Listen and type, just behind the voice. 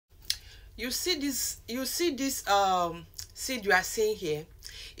You see this seed you are seeing here.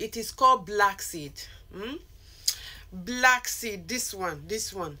 It is called black seed. Black seed. This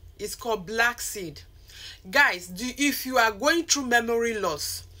one is called black seed. Guys, if you are going through memory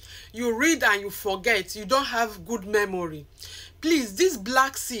loss, you read and you forget, you don't have good memory, please, this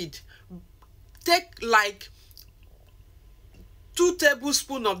black seed, take like 2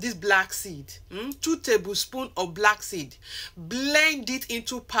 tablespoons of this black seed, 2 tablespoons of black seed, blend it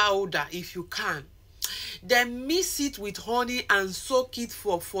into powder if you can, then mix it with honey and soak it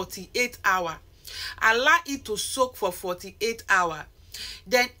for 48 hours. Allow it to soak for 48 hours.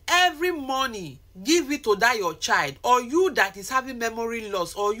 Then every morning give it to that your child, or you that is having memory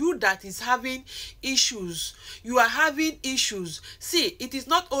loss, or you that is having issues, you are having issues. See, it is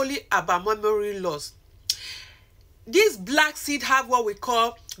not only about memory loss. This black seed have what we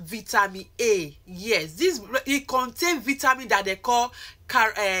call vitamin A. Yes, it contains vitamin that they call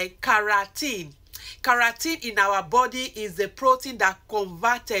keratin. Keratin in our body is the protein that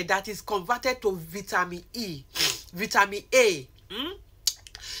is converted to vitamin E, vitamin A.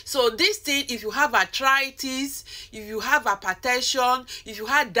 So this thing, if you have arthritis, if you have hypertension, if you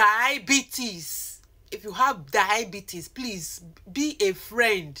have diabetes, please be a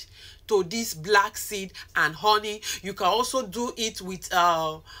friend to this black seed and honey. You can also do it with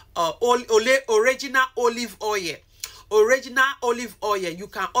original olive oil. Original olive oil, you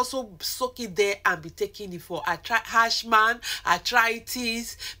can also soak it there and be taking it for Ashman,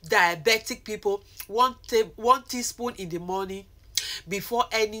 arthritis, diabetic people. 1 teaspoon in the morning before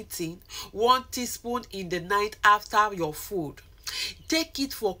anything, 1 teaspoon in the night after your food. Take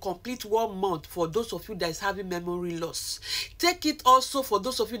it for complete 1 month for those of you that is having memory loss. Take it also for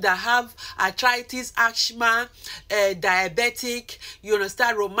those of you that have arthritis, asthma, diabetic, you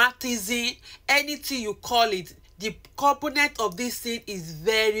understand, rheumatism, anything you call it. The component of this thing is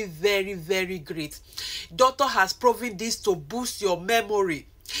very, very, very great. Doctor has proven this to boost your memory.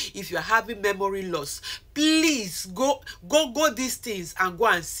 If you are having memory loss, please go these things and go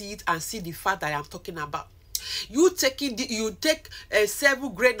and see it and see the fact that I am talking about. You take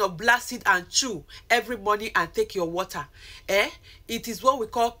 7 grains of black seed and chew every morning and take your water. It is what we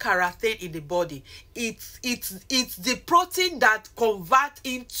call keratin in the body. It's the protein that converts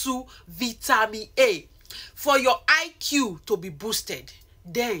into vitamin A for your IQ to be boosted.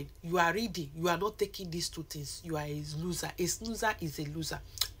 Then you are reading, you are not taking these 2 things, you are a loser. A snoozer is a loser.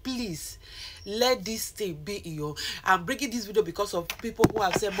 Please let this thing be in your. I'm bringing this video because of people who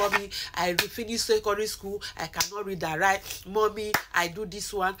have said, mommy, I finished secondary school, I cannot read and write. Mommy, I do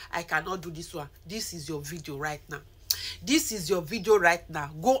this one, I cannot do this one. This is your video right now. This is your video right now.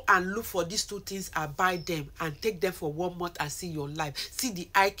 Go and look for these 2 things and buy them and take them for 1 month and see your life. See the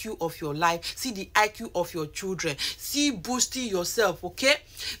IQ of your life. See the IQ of your children. See boosting yourself, okay?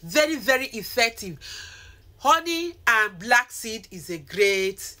 Very, very effective. Honey and black seed is a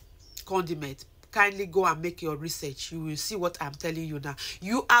great condiment. Kindly go and make your research. You will see what I'm telling you now.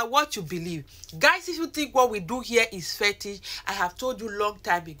 You are what you believe. Guys, if you think what we do here is fetish, I have told you long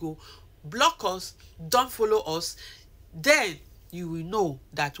time ago, block us, don't follow us. Then you will know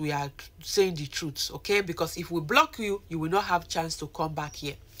that we are saying the truth, okay? Because if we block you, you will not have chance to come back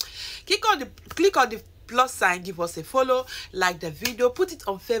here. Click on the plus sign, give us a follow, like the video, put it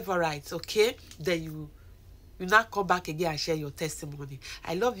on favorites, okay? Then you now come back again and share your testimony.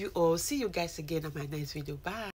 I love you all. See you guys again on my next video. Bye.